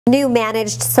New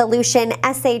Managed Solution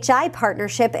SHI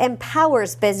partnership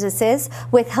empowers businesses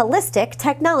with holistic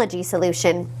technology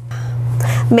solution.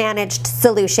 Managed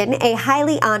Solution, a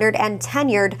highly honored and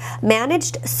tenured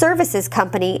managed services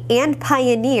company and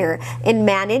pioneer in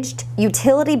managed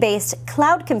utility-based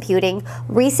cloud computing,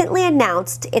 recently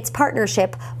announced its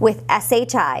partnership with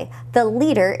SHI, the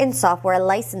leader in software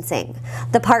licensing.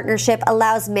 The partnership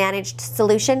allows Managed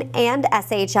Solution and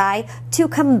SHI to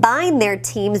combine their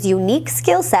team's unique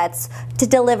skill sets to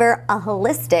deliver a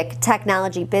holistic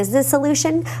technology business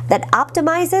solution that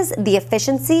optimizes the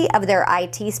efficiency of their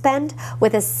IT spend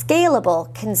with a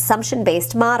scalable,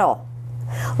 consumption-based model.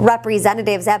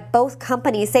 Representatives at both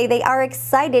companies say they are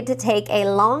excited to take a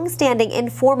long-standing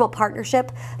informal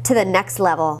partnership to the next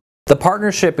level. The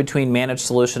partnership between Managed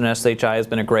Solution and SHI has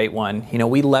been a great one.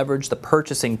 We leverage the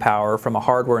purchasing power from a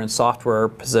hardware and software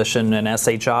position in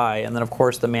SHI, and then of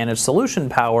course the Managed Solution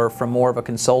power from more of a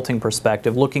consulting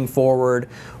perspective, looking forward,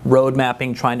 road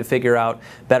mapping, trying to figure out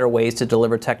better ways to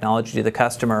deliver technology to the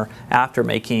customer after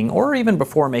making or even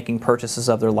before making purchases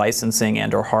of their licensing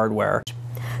and or hardware.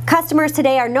 Customers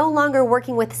today are no longer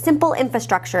working with simple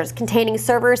infrastructures containing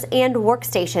servers and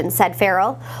workstations, said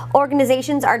Ferrel.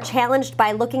 Organizations are challenged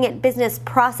by looking at business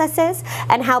processes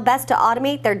and how best to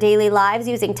automate their daily lives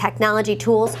using technology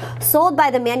tools sold by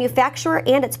the manufacturer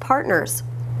and its partners.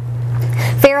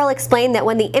 Ferrel explained that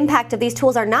when the impact of these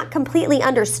tools are not completely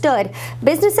understood,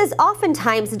 businesses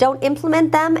oftentimes don't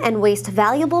implement them and waste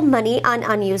valuable money on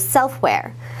unused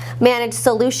software. Managed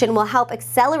Solution will help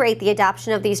accelerate the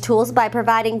adoption of these tools by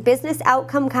providing business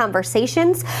outcome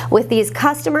conversations with these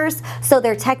customers so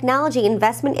their technology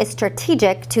investment is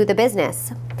strategic to the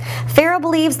business. Ferrel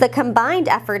believes the combined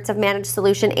efforts of Managed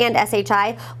Solution and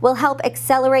SHI will help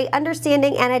accelerate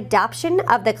understanding and adoption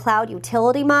of the cloud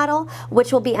utility model,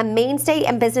 which will be a mainstay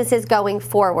in businesses going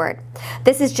forward.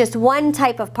 This is just one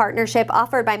type of partnership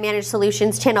offered by Managed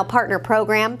Solutions' Channel Partner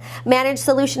Program. Managed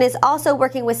Solution is also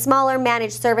working with smaller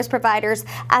managed service providers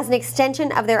as an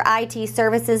extension of their IT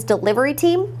services delivery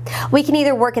team. We can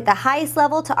either work at the highest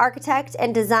level to architect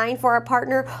and design for our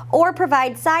partner or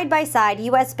provide side-by-side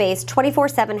US-based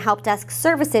 24/7 help desk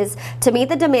services to meet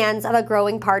the demands of a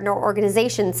growing partner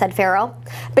organization, said Ferrel.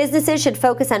 Businesses should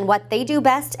focus on what they do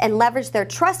best and leverage their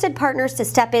trusted partners to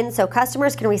step in so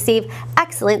customers can receive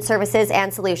excellent services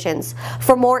and solutions.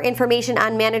 For more information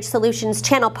on Managed Solutions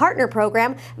Channel Partner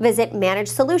Program, visit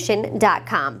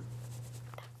ManagedSolution.com.